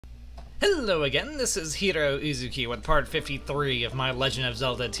Hello again, this is Heero Uzuki with part 53 of my Legend of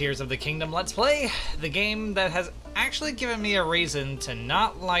Zelda Tears of the Kingdom Let's Play, the game that has actually given me a reason to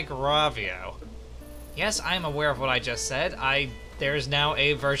not like Ravio. Yes, I am aware of what I just said. There's now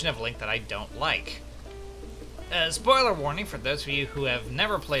a version of Link that I don't like. Spoiler warning for those of you who have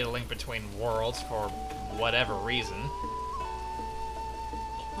never played A Link Between Worlds for whatever reason.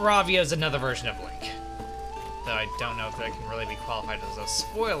 Ravio is another version of Link. Though I don't know if that can really be qualified as a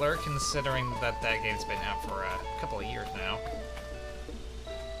spoiler, considering that game's been out for a couple of years now.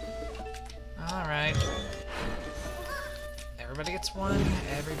 Alright. Everybody gets one,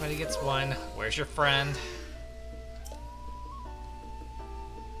 everybody gets one. Where's your friend?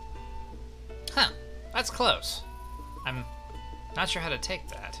 Huh, that's close. I'm not sure how to take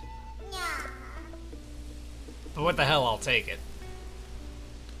that. But what the hell, I'll take it.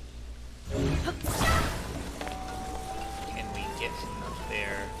 Get up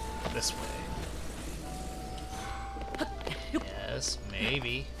there this way. Yes,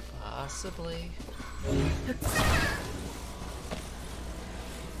 maybe, possibly.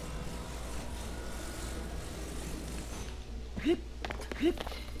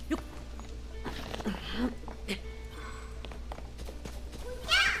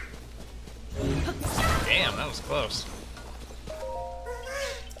 Damn, that was close.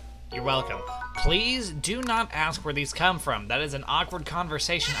 You're welcome. Please do not ask where these come from. That is an awkward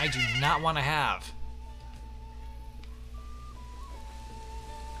conversation I do not want to have.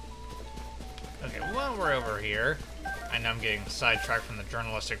 Okay, while we're over here, I know I'm getting sidetracked from the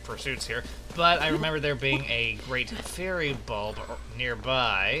journalistic pursuits here, but I remember there being a great fairy bulb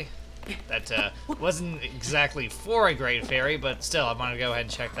nearby that wasn't exactly for a great fairy, but still, I want to go ahead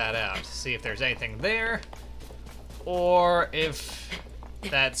and check that out. See if there's anything there, or if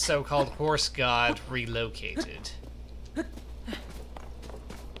that so-called horse god relocated. Ooh,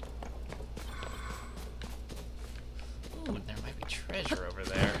 there might be treasure over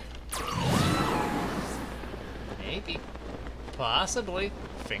there. Maybe. Possibly.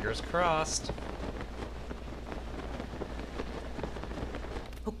 Fingers crossed.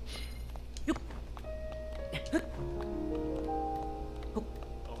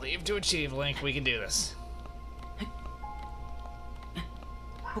 Believe to achieve, Link. We can do this.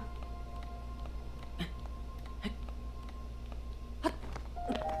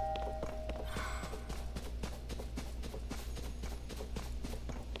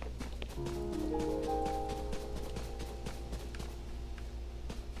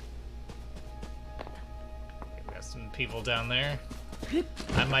 Some people down there.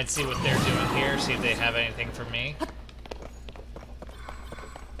 I might see what they're doing here, see if they have anything for me.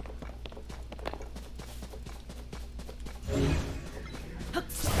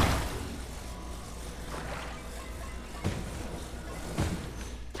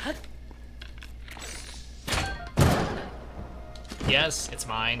 Yes, it's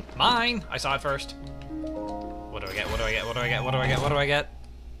mine. Mine! I saw it first. What do I get? What do I get? What do I get? What do I get? What do I get?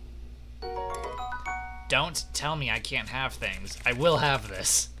 Don't tell me I can't have things. I will have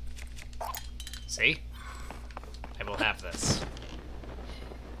this. See? I will have this.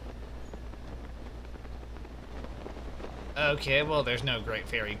 Okay, well, there's no Great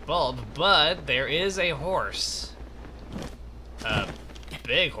Fairy Bulb, but there is a horse. A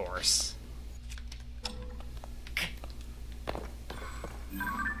big horse.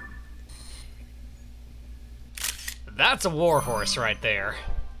 That's a war horse right there.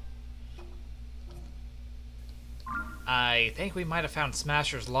 I think we might have found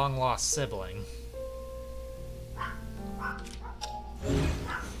Smasher's long-lost sibling.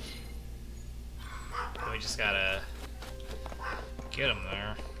 We just gotta get him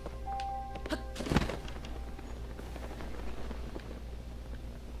there.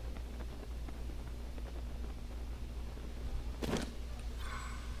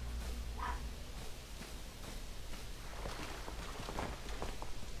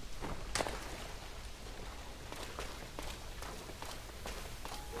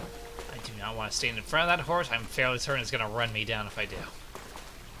 I don't want to stand in front of that horse. I'm fairly certain it's going to run me down if I do.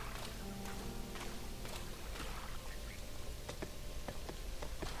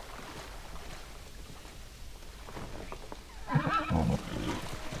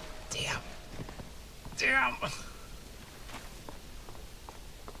 Damn. Damn.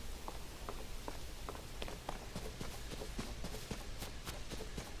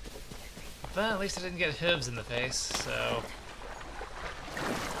 But at least I didn't get hooves in the face, so...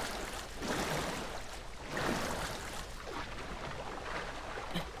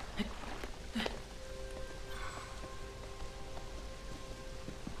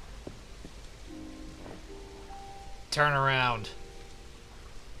 Turn around.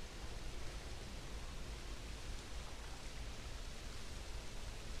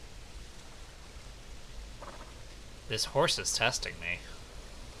 This horse is testing me.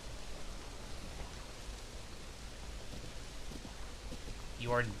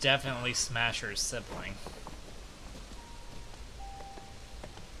 You are definitely Smasher's sibling.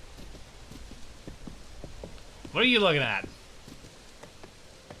 What are you looking at?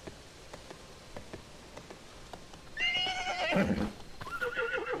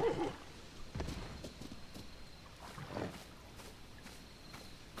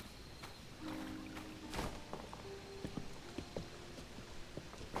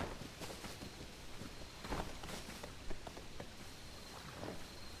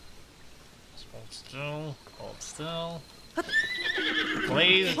 Still, hold still.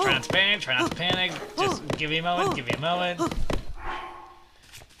 Please, transparent, try not to panic. Just give me a moment, give me a moment.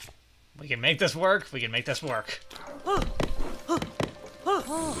 We can make this work, we can make this work.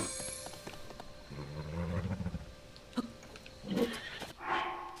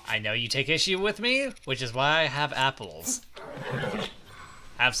 I know you take issue with me, which is why I have apples.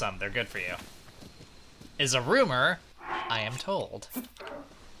 Have some, they're good for you. Is a rumor, I am told.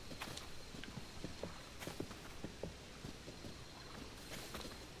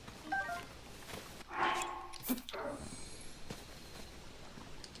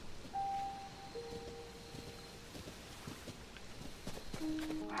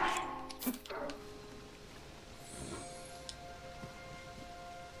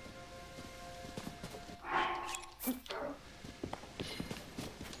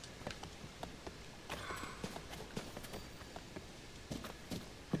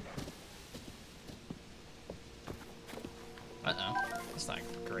 Uh-oh. That's not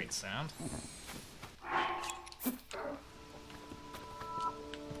a great sound.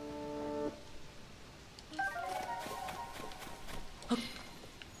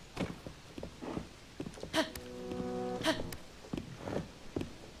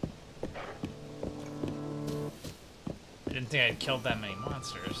 I didn't think I'd killed that many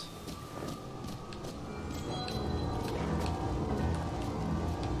monsters.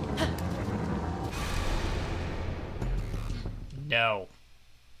 No.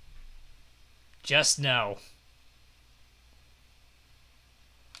 Just no.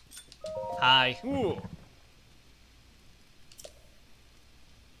 Hi. Ooh.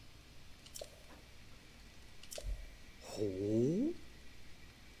 Oh.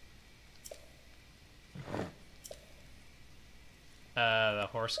 The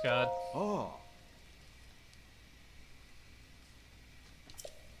horse god. Oh.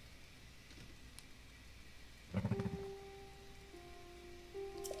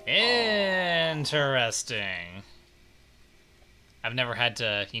 Interesting. I've never had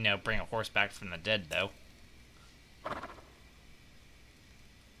to, you know, bring a horse back from the dead, though.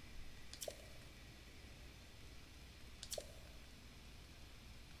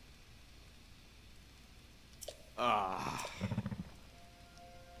 Ah.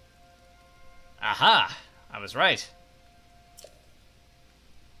 Aha! I was right.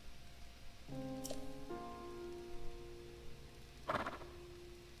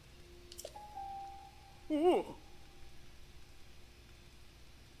 Ooh.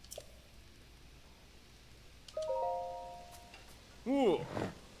 Ooh.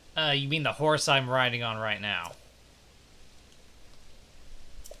 You mean the horse I'm riding on right now?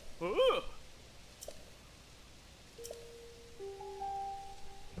 Ooh.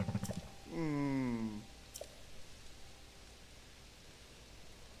 Hmm.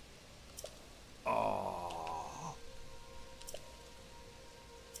 Oh.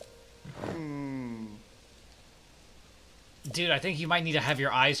 Hmm. Dude, I think you might need to have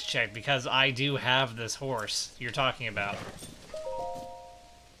your eyes checked because I do have this horse you're talking about.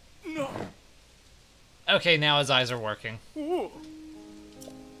 No. Okay, now his eyes are working. Ooh.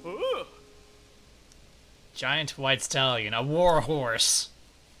 Ooh. Giant white stallion, a war horse.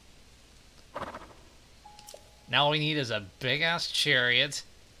 Now all we need is a big-ass chariot.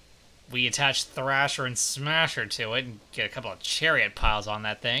 We attach Thrasher and Smasher to it and get a couple of chariot piles on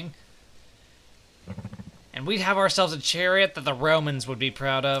that thing. And we'd have ourselves a chariot that the Romans would be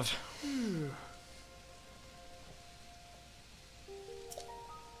proud of.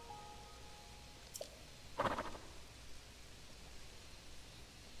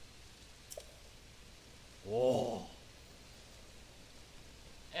 Whoa.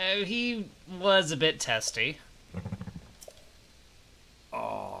 He was a bit testy.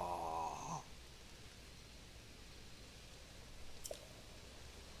 Oh.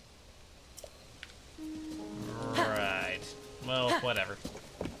 Right. Well, whatever.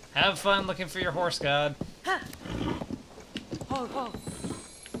 Have fun looking for your horse god. Ho, ho.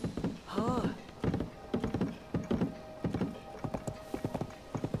 Ho.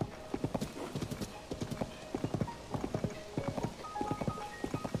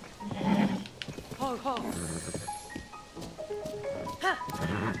 ho. Huh.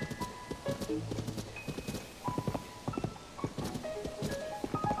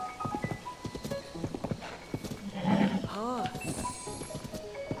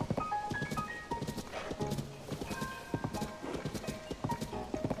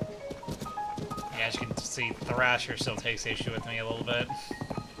 Yeah, as you can see, Thrasher still takes issue with me a little bit.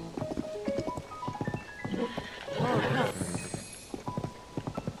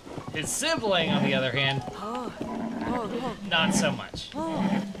 His sibling, on the other hand, not so much.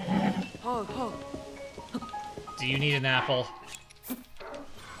 Do you need an apple?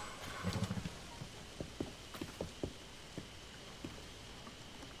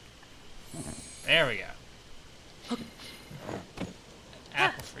 There we go.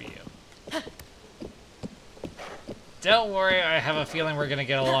 Apple for you. Don't worry, I have a feeling we're gonna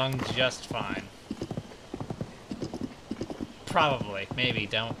get along just fine. Probably. Maybe.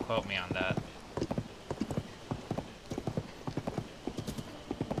 Don't quote me on that.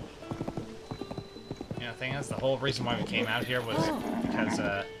 You know, the thing is, the whole reason why we came out here was because,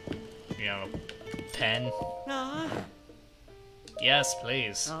 you know, pen. Yes,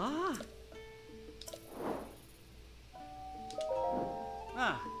 please. Ah.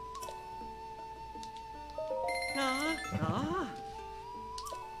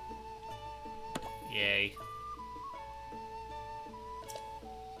 Yay.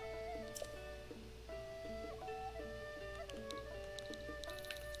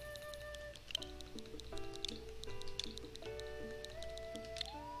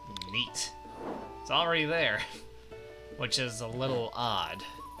 Neat. It's already there, which is a little odd.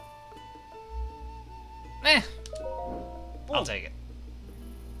 Eh. I'll take it.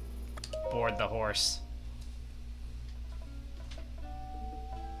 Board the horse.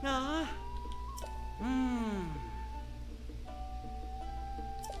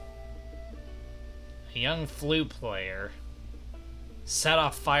 A young flute player set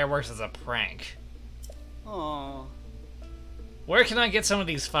off fireworks as a prank. Aw. Where can I get some of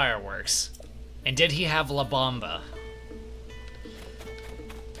these fireworks? And did he have La Bamba?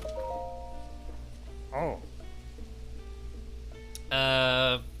 Oh.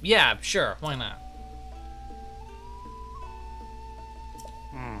 Yeah, sure, why not?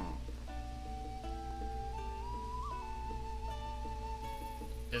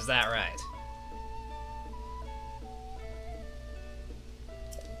 Is that right?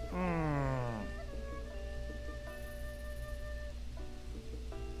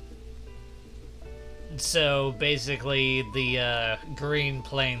 So basically, the green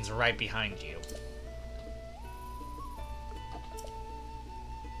plane's right behind you.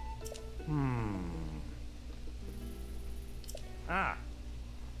 Ah.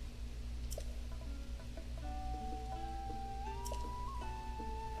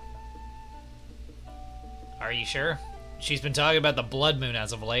 Are you sure? She's been talking about the blood moon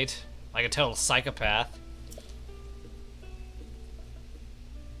as of late, like a total psychopath.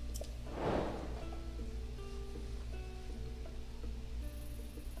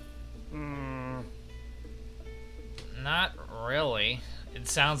 Not really. It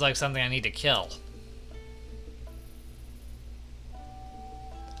sounds like something I need to kill.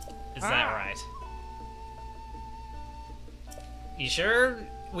 Is that right? You sure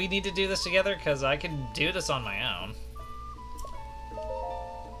we need to do this together? Because I can do this on my own.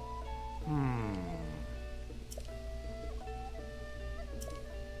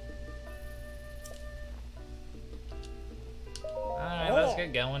 Alright, let's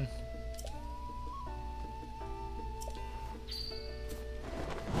get going.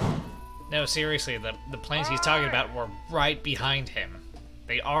 No, seriously, the planes he's talking about were right behind him.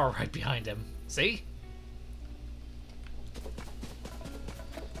 They are right behind him. See?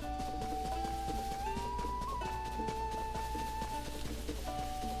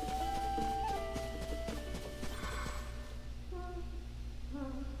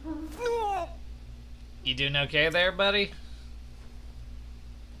 You doing okay there, buddy?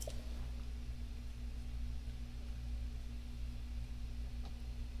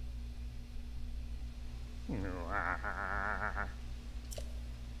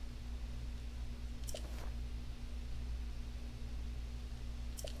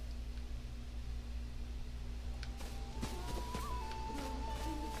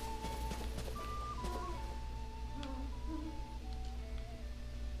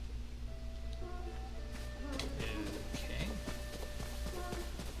 Okay.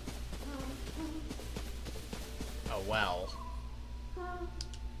 Oh, well.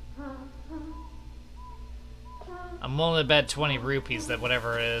 I'm willing to bet 20 rupees that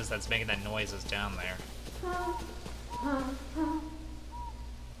whatever it is that's making that noise is down there.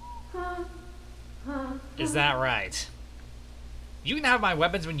 Is that right? You can have my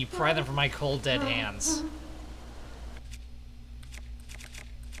weapons when you pry them from my cold, dead hands.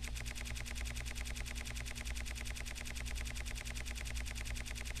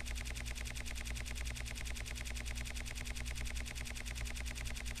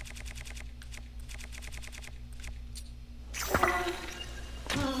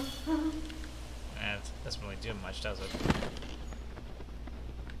 That doesn't really do much, does it?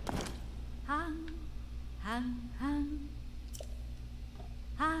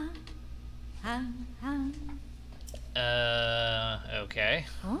 Okay.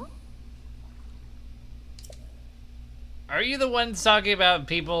 Huh? Are you the ones talking about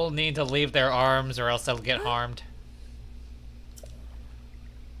people need to leave their arms or else they'll get harmed?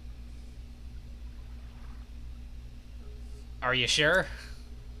 Are you sure?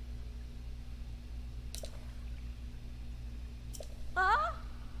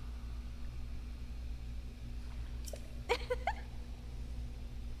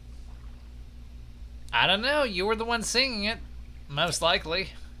 I don't know, you were the one singing it. Most likely.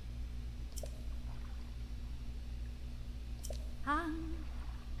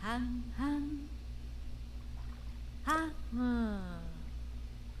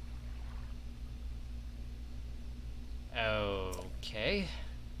 Okay.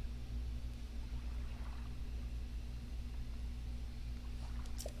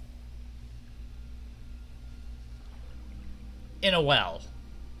 In a well.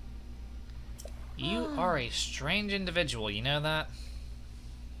 You are a strange individual, you know that?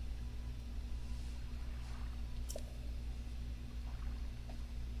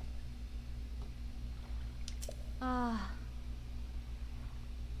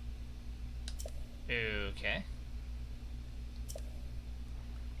 Okay.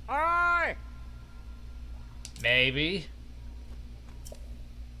 Aye! Maybe.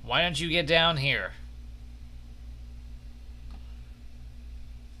 Why don't you get down here?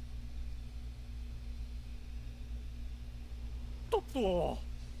 TotK.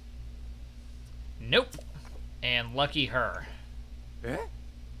 Nope. And lucky her. Eh?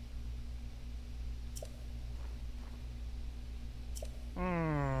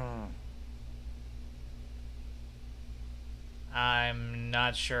 I'm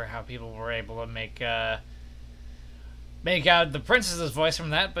not sure how people were able to make out the princess's voice from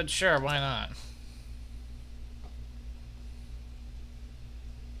that, but sure, why not?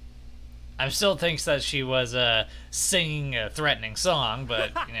 I still thinks that she was singing a threatening song, but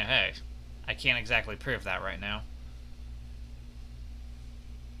you know, hey, I can't exactly prove that right now.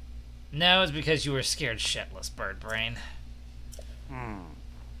 No, it's because you were scared shitless, bird brain.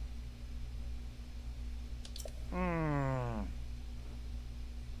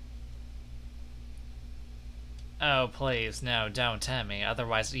 Oh, please, no, don't tempt me.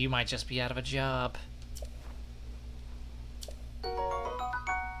 Otherwise, you might just be out of a job.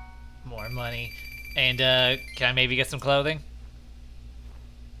 More money. And, can I maybe get some clothing?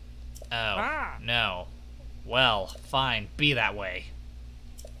 Oh, no. Well, fine, be that way.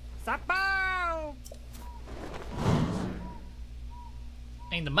 Sapo!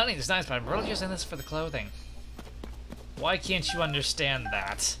 I mean, the money is nice, but I'm really just in this for the clothing. Why can't you understand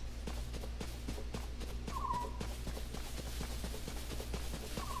that?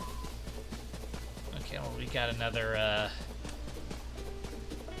 Okay, well, we got another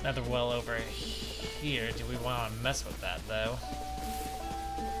well over here. Do we want to mess with that, though?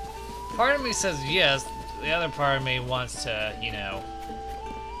 Part of me says yes. The other part of me wants to, you know,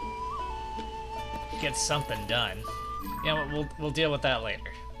 get something done. You know, we'll deal with that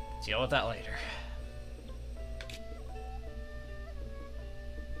later. Deal with that later.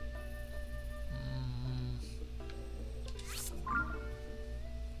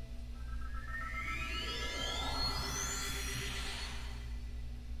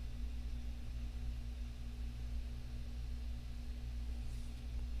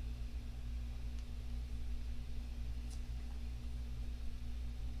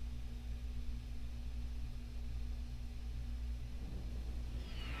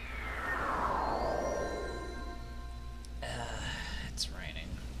 It's raining.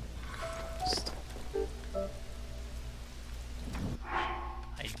 Christ.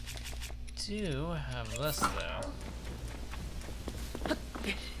 I do have this, though.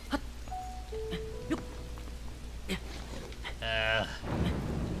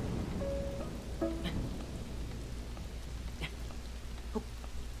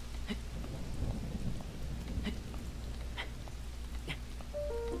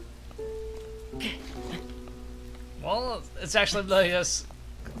 Well, it's actually letting us...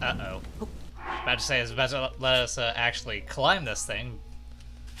 Uh-oh. About to say, it's about to let us actually climb this thing.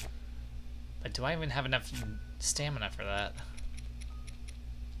 But do I even have enough stamina for that?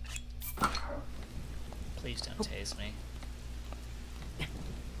 Please don't tase me.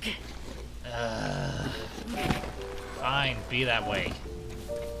 Fine, be that way.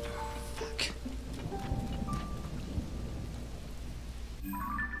 Fuck.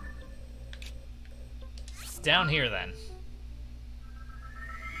 It's down here then.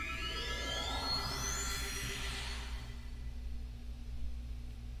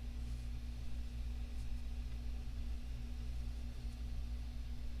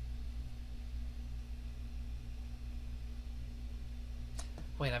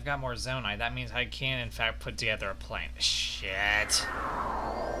 Wait, I've got more zonai. That means I can, in fact, put together a plane. Shit.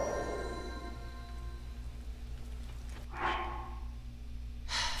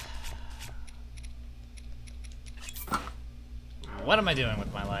 What am I doing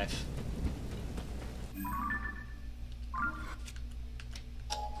with my life?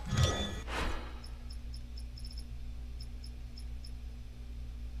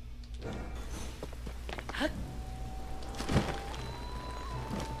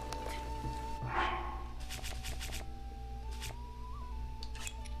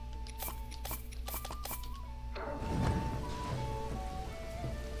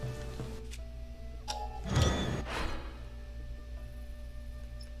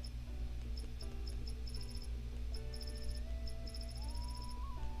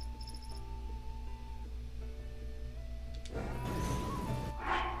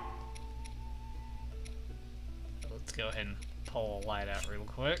 Let's go ahead and pull a light out real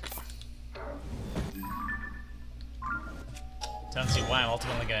quick. Don't see why I'm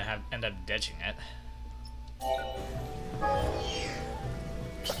ultimately gonna end up ditching it.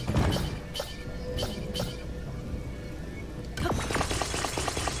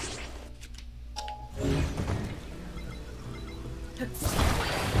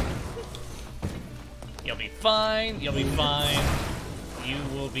 You'll be fine. You'll be fine. You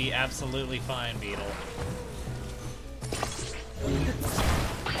will be absolutely fine, Beetle.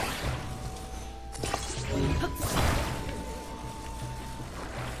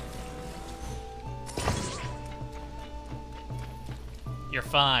 You're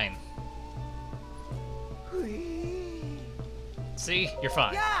fine. See? You're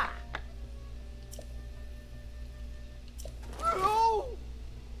fine. Yeah. Oh.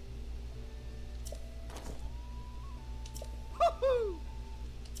 Woohoo.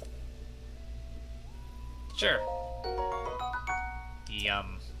 Sure.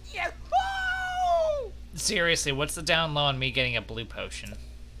 Yum. Yahoo! Seriously, what's the down low on me getting a blue potion?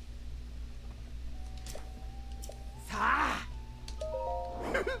 Ah.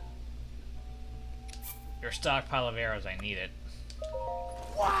 Your stockpile of arrows, I need it.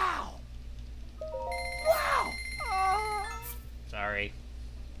 Wow! Wow! Sorry.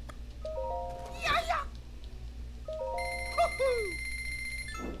 Yeah, yeah! Woohoo!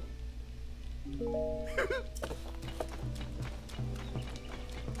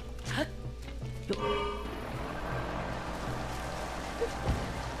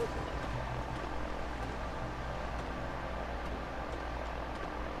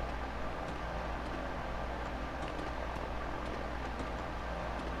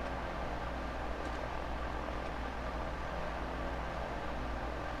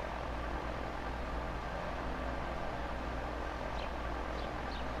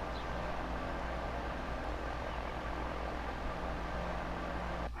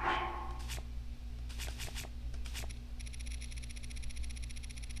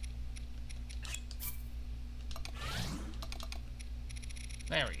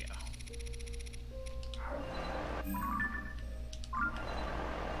 There we go.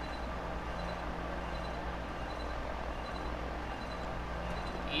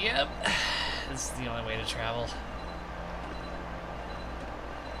 Yep. This is the only way to travel.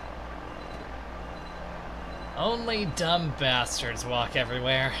 Only dumb bastards walk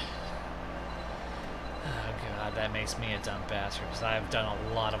everywhere. Oh god, that makes me a dumb bastard, because I've done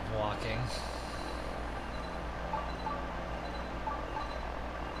a lot of walking.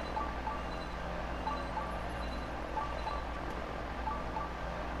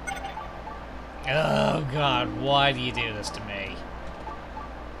 Oh god, why do you do this to me?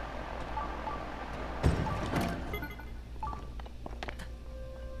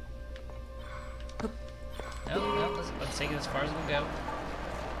 No, let's take it as far as we'll go.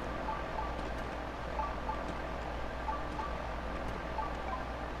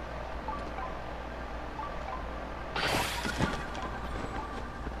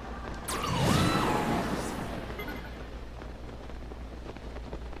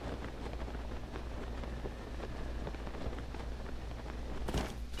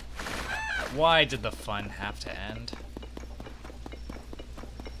 Why did the fun have to end?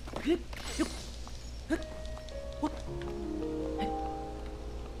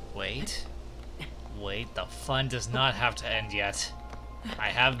 Wait. Wait, the fun does not have to end yet. I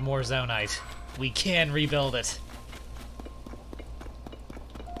have more Zonite. We can rebuild it.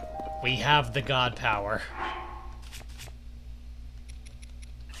 We have the god power.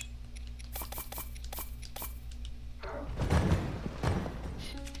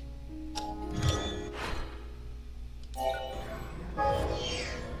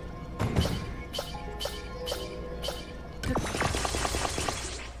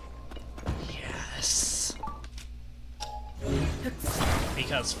 Yes.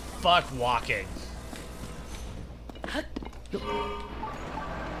 Because fuck walking.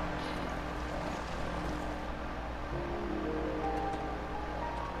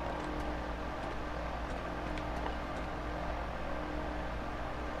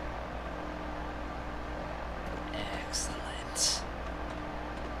 Excellent.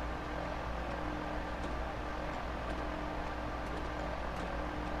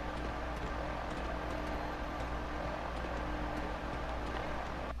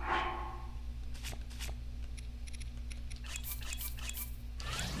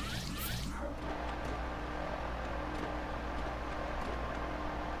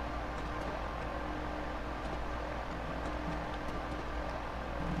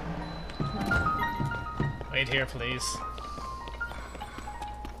 Wait here, please.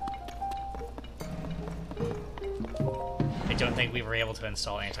 I don't think we were able to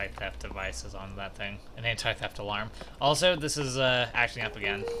install anti-theft devices on that thing. An anti-theft alarm. Also, this is acting up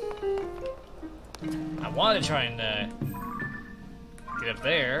again. I wanted to try and get up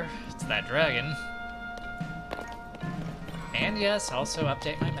there to that dragon. And yes, also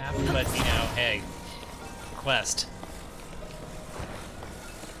update my map, but you know, hey, quest.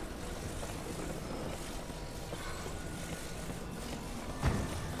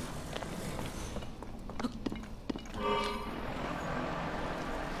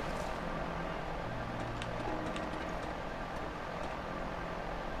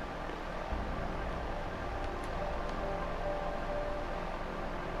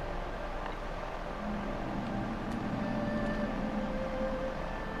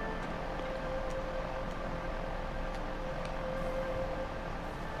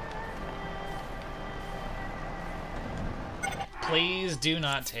 Please do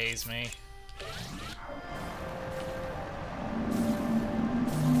not tase me.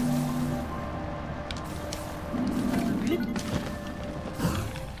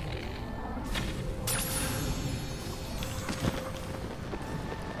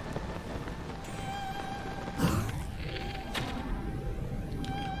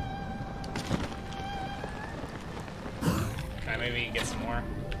 Can I maybe get some more?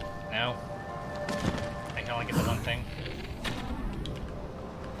 No? I can only get the one thing.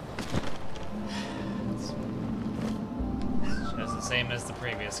 Just the same as the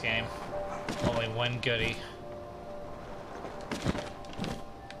previous game. Only one goodie.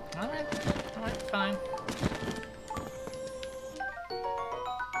 Alright, fine.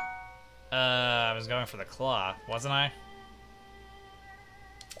 I was going for the claw, wasn't I?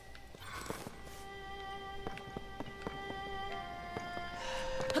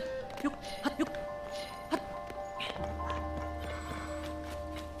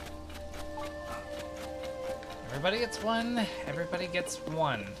 Everybody gets one. Everybody gets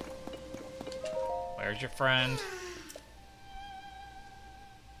one. Where's your friend?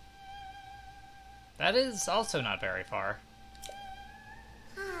 That is also not very far.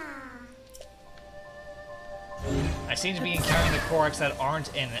 I seem to be encountering the Korax that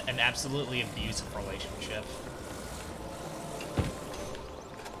aren't in an absolutely abusive relationship.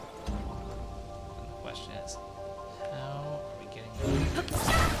 The question is, how are we getting...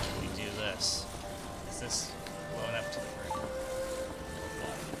 Can we do this? Is this low enough to the ground?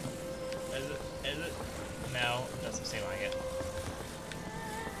 Is it? Is it? No, it doesn't seem like it.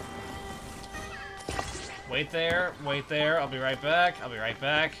 Wait there, I'll be right back,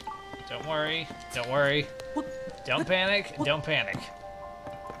 Don't worry, don't worry. Don't panic, don't panic.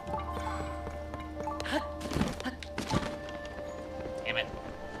 Damn it.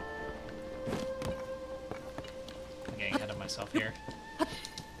 I'm getting ahead of myself here.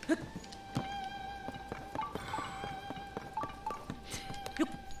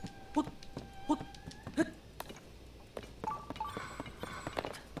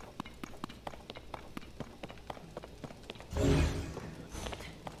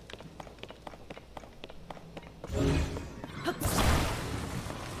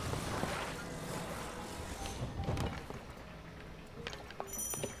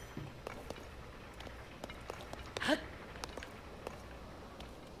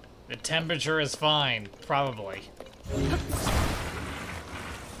 The temperature is fine, probably.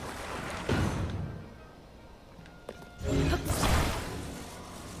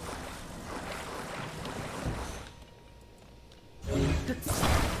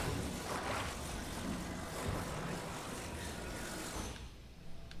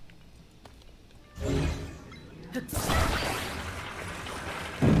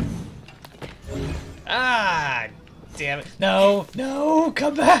 Ah, damn it. No, no,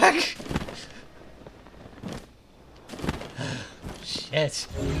 come back! Shit.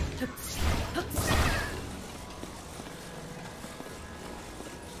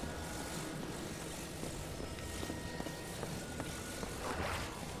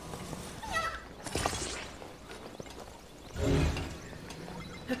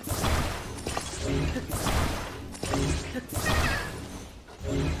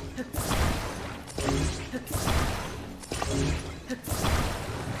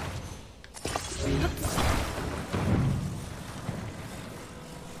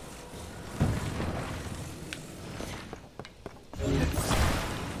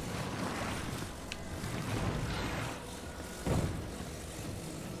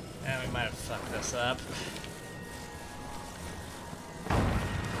 We might have fucked this up.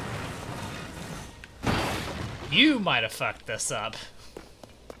 You might have fucked this up.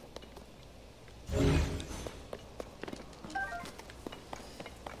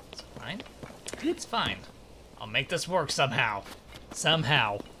 It's fine. It's fine. I'll make this work somehow.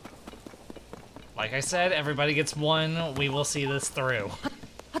 Somehow. Like I said, everybody gets one. We will see this through.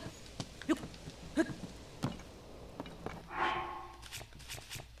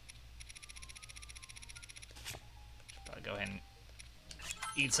 Probably go ahead and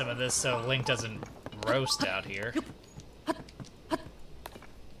eat some of this so Link doesn't roast out here.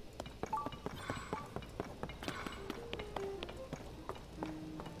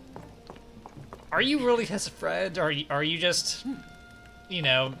 Are you really his friend, or are you just, you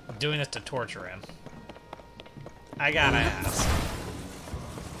know, doing this to torture him? I gotta ask.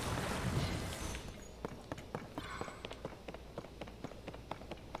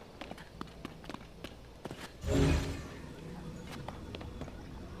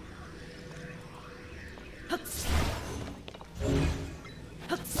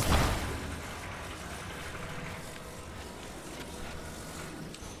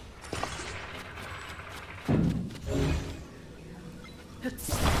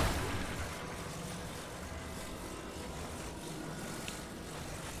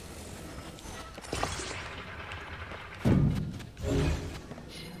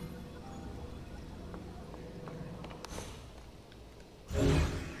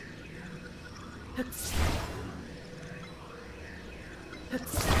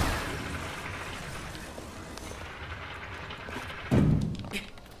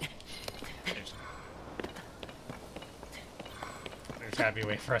 There's gotta be a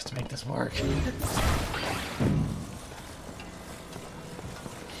way for us to make this work.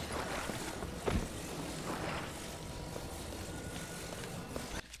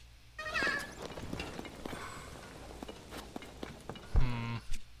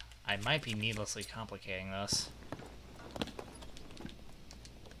 I might be needlessly complicating this.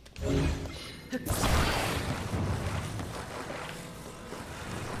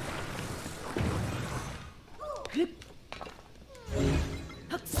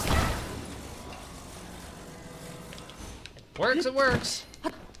 Works, it works.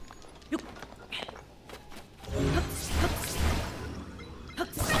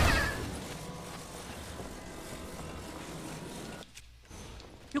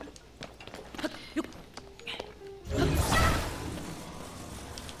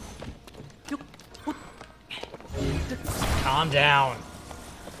 Calm down.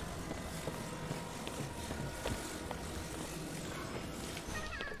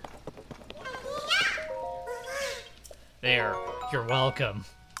 There, you're welcome.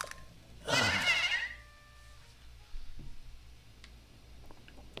 Ugh.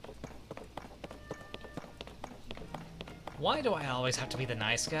 Why do I always have to be the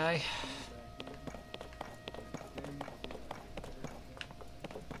nice guy?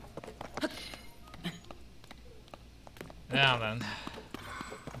 Now then,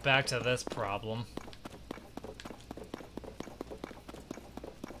 back to this problem.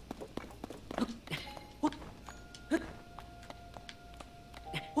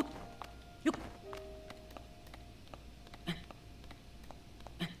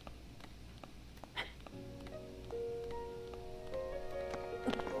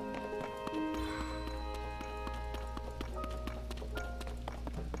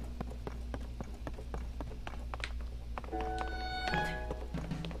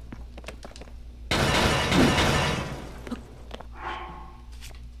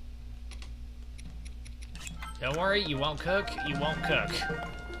 worry, you won't cook. You won't cook.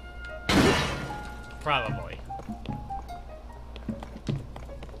 Probably.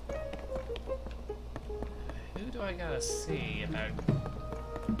 Who do I gotta see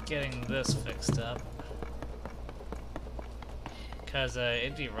about getting this fixed up? Because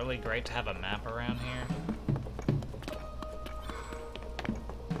it'd be really great to have a map around here.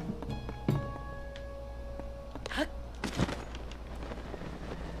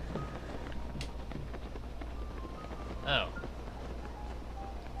 Oh.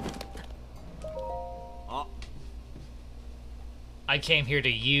 Oh. I came here to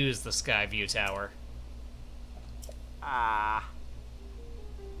use the Skyview Tower. Ah.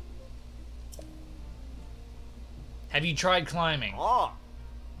 Have you tried climbing? Oh.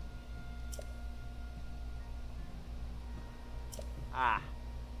 Ah.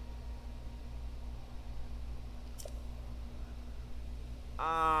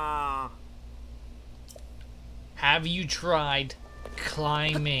 Ah. Have you tried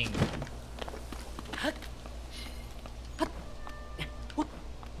climbing?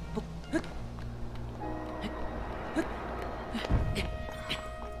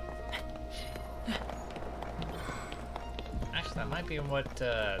 Actually, that might be what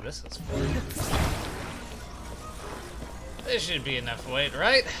this is for. This should be enough weight,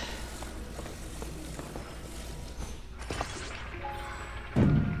 right?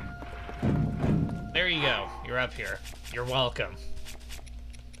 There you go. You're up here. You're welcome.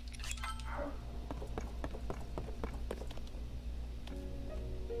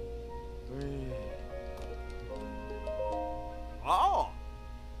 Oh.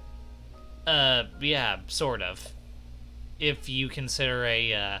 Yeah, sort of. If you consider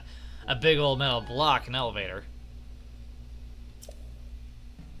a big old metal block an elevator.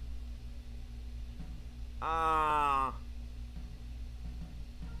 Ah.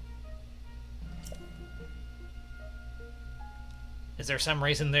 Is there some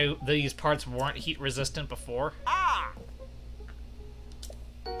reason these parts weren't heat resistant before? Ah.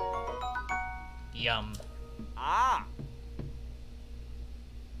 Yum. Ah.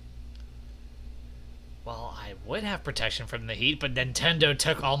 Well, I would have protection from the heat, but Nintendo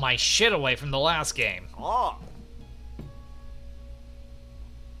took all my shit away from the last game. Oh.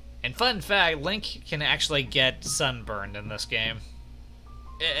 And fun fact, Link can actually get sunburned in this game.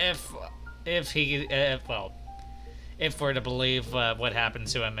 If we're to believe what happened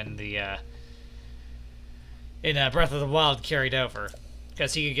to him in the Breath of the Wild carried over,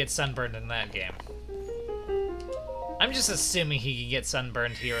 because he could get sunburned in that game. I'm just assuming he could get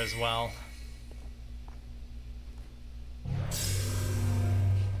sunburned here as well.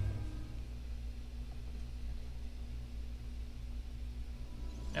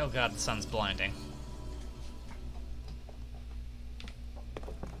 Oh god, the sun's blinding.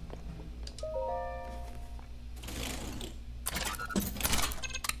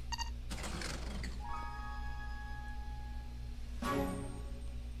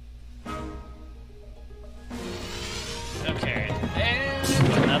 Okay,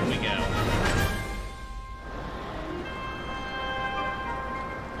 and up we go.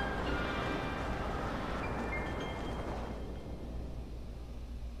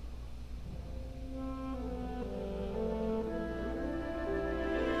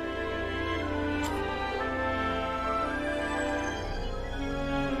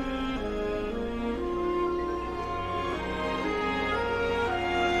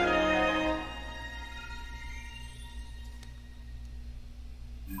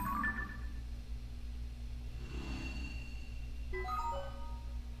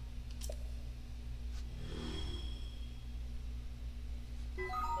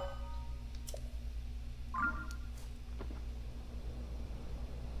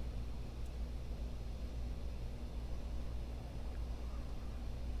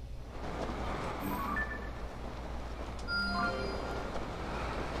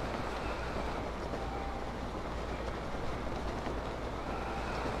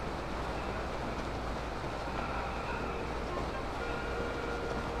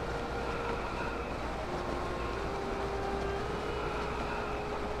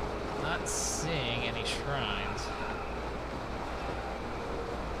 Not seeing any shrines.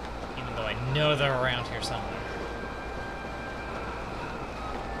 Even though I know they're around here somewhere.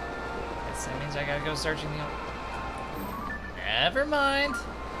 Guess that means I gotta go searching the... Never mind.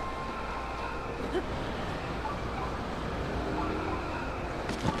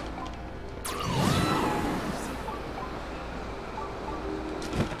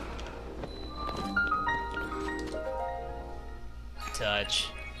 Touch.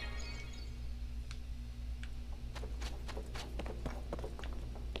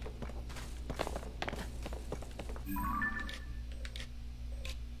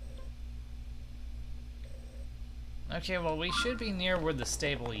 Okay, well, we should be near where the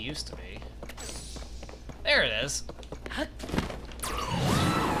stable used to be. There it is.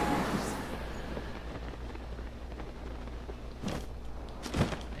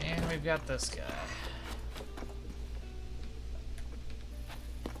 And we've got this guy.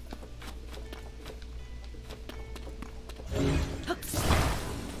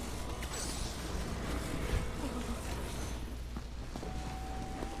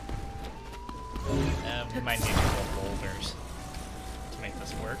 We might need more boulders to make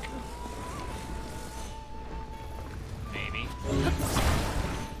this work. Maybe.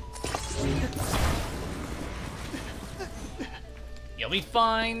 You'll be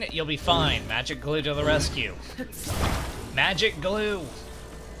fine. You'll be fine. Magic glue to the rescue. Magic glue.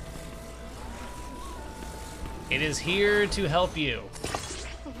 It is here to help you.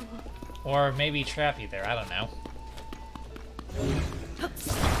 Or maybe trap you there. I don't know.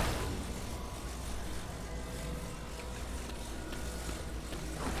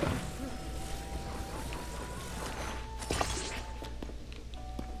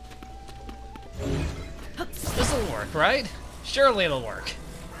 This'll work, right? Surely it'll work.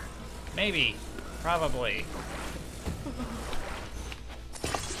 Maybe. Probably.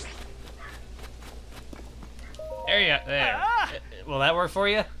 There you go. There. Will that work for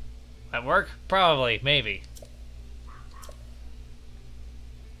you? That work? Probably. Maybe.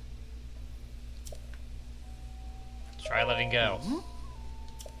 Try letting go.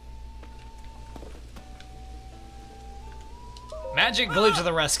 Magic glue to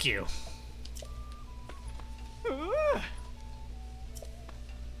the rescue.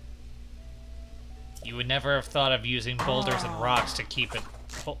 You would never have thought of using boulders and rocks to keep it...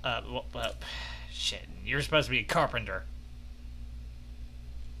 shit, you're supposed to be a carpenter.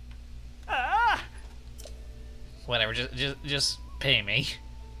 Whatever, just pay me.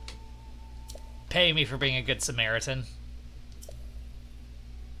 Pay me for being a good Samaritan.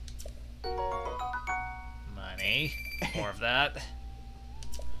 Money. More of that.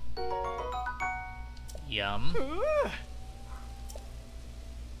 Yum.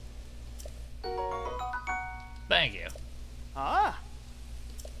 Thank you. Ah.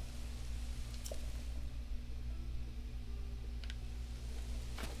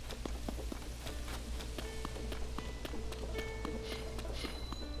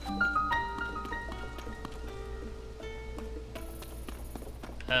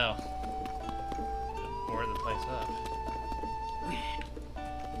 Oh. Board the place up.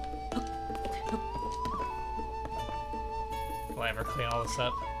 Will I ever clean all this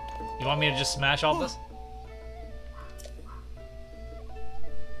up? You want me to just smash all this?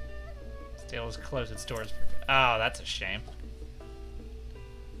 Stable has closed its doors. Oh, that's a shame.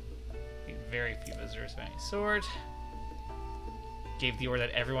 Very few visitors of any sort. Gave the order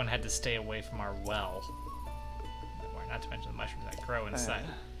that everyone had to stay away from our well. Not to mention the mushrooms that grow inside.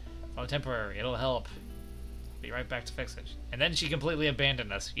 Oh, temporary. It'll help. Be right back to fix it. And then she completely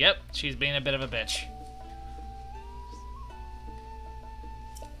abandoned us. Yep, she's being a bit of a bitch.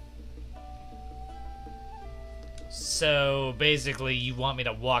 So, basically, you want me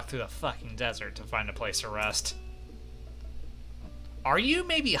to walk through the fucking desert to find a place to rest. Are you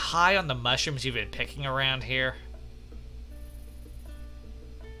maybe high on the mushrooms you've been picking around here?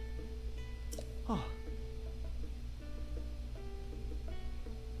 Oh.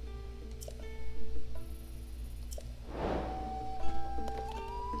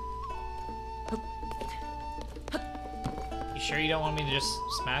 You sure you don't want me to just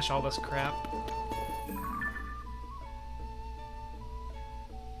smash all this crap?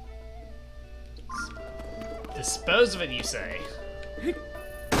 Dispose of it, you say?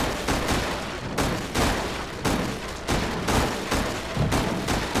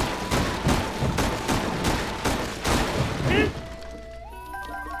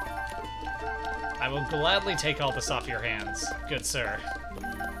 I will gladly take all this off your hands, good sir.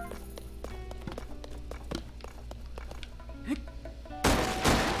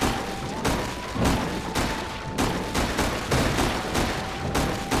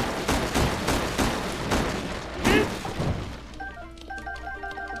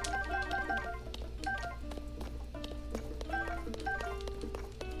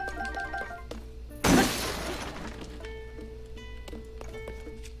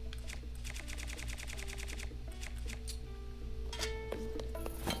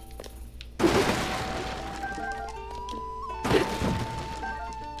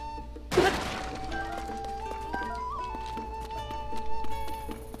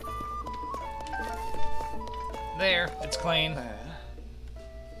 There, it's clean.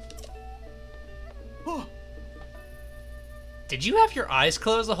 Did you have your eyes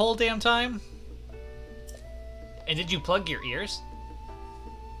closed the whole damn time? And did you plug your ears?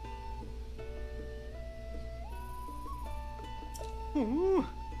 Ooh.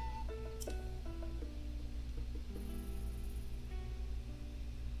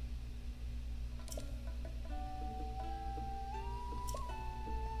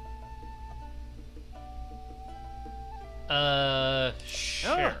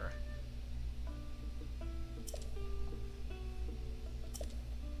 Sure.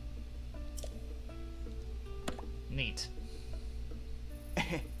 Neat.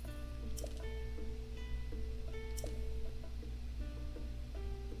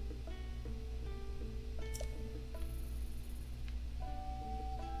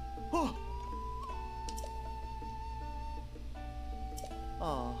 Oh.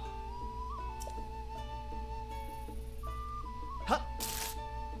 Oh. Huh.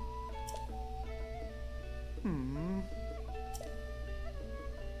 Hmm.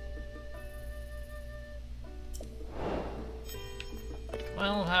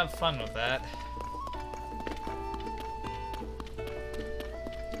 Well, have fun with that.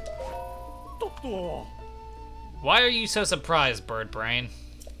 TotK. Why are you so surprised, Bird Brain?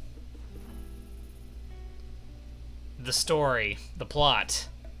 The story, the plot,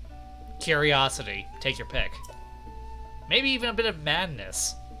 curiosity, take your pick. Maybe even a bit of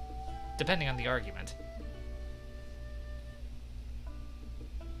madness, depending on the argument.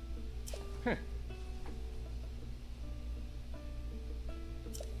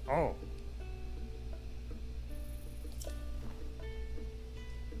 Oh.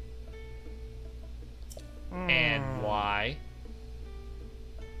 And why?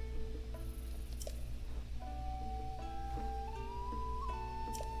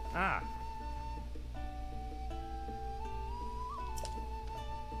 Ah.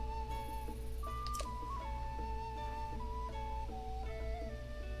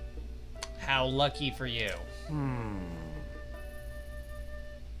 How lucky for you.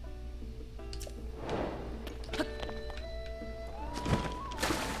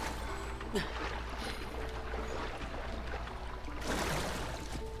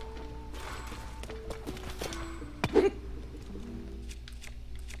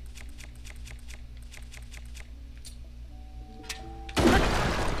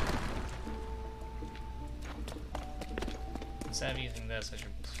 Instead of using this, I should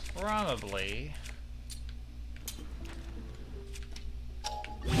probably...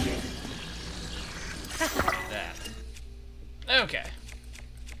 that. Okay.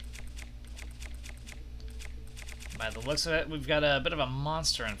 By the looks of it, we've got a bit of a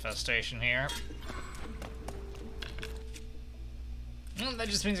monster infestation here. Well, that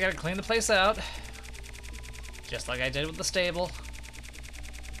just means I gotta clean the place out. Just like I did with the stable.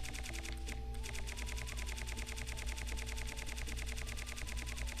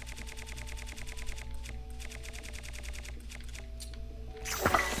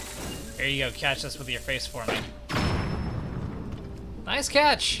 Here you go, catch this with your face for me. Nice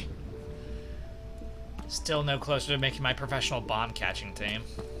catch! Still no closer to making my professional bomb catching team.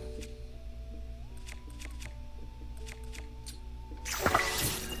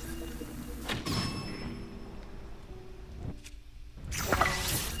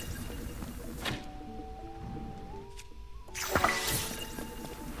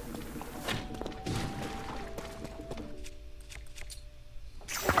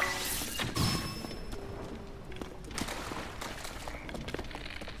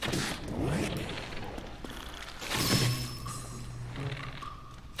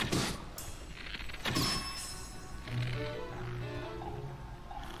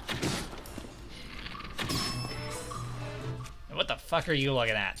 What the fuck are you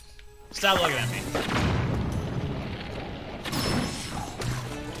looking at? Stop looking at me.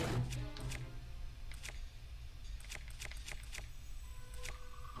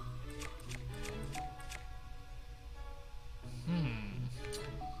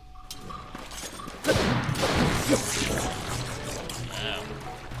 Oh.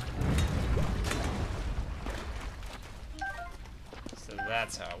 So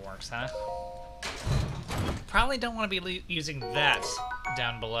that's how it works, huh? Probably don't want to be using that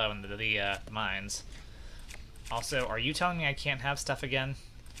down below in the mines. Also, are you telling me I can't have stuff again?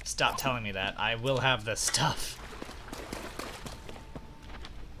 Stop telling me that. I will have this stuff.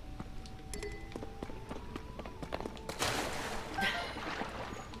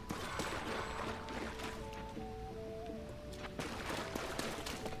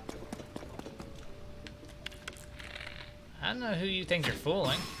 I don't know who you think you're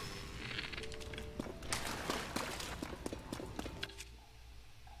fooling.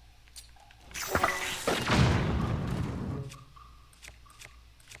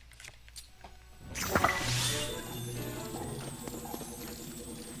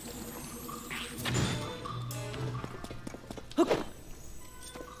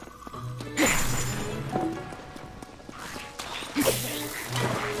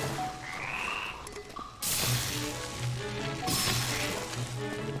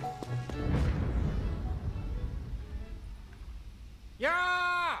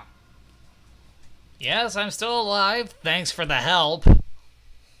 Yes, I'm still alive. Thanks for the help.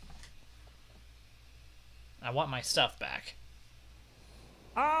 I want my stuff back.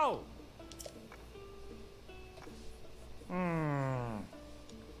 Oh. Hmm.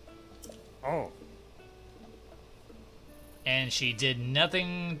 Oh. And she did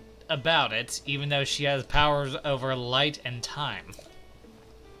nothing about it, even though she has powers over light and time.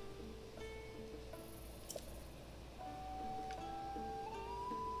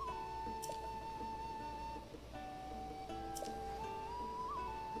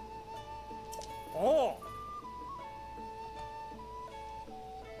 Oh.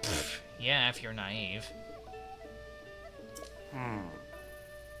 Yeah, if you're naive. Hmm.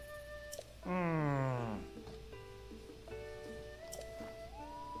 Hmm.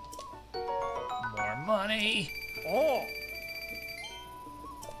 More money. Oh.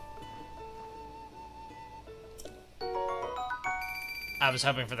 I was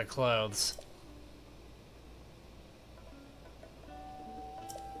hoping for the clothes.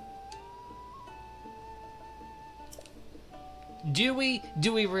 Do we?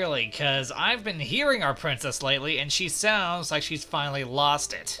 Do we really? 'Cause I've been hearing our princess lately, and she sounds like she's finally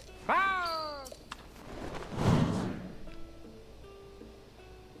lost it. Ah.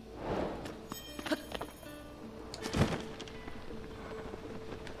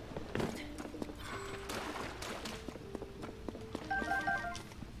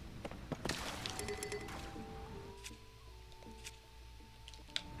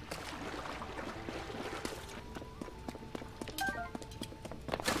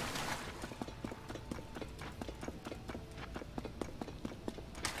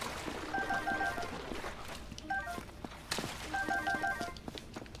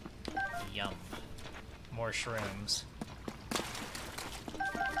 Yum. More shrooms.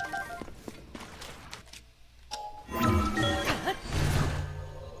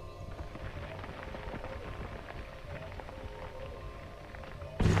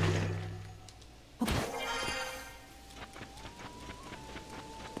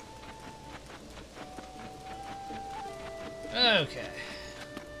 Okay.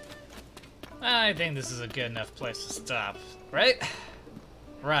 I think this is a good enough place to stop, right?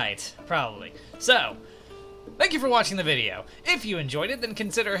 Right, probably. So, thank you for watching the video. If you enjoyed it, then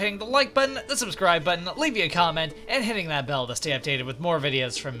consider hitting the like button, the subscribe button, leaving a comment, and hitting that bell to stay updated with more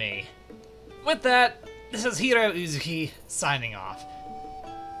videos from me. With that, this is Heero Uzuki, signing off.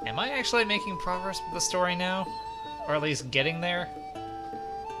 Am I actually making progress with the story now? Or at least getting there?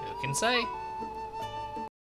 Who can say?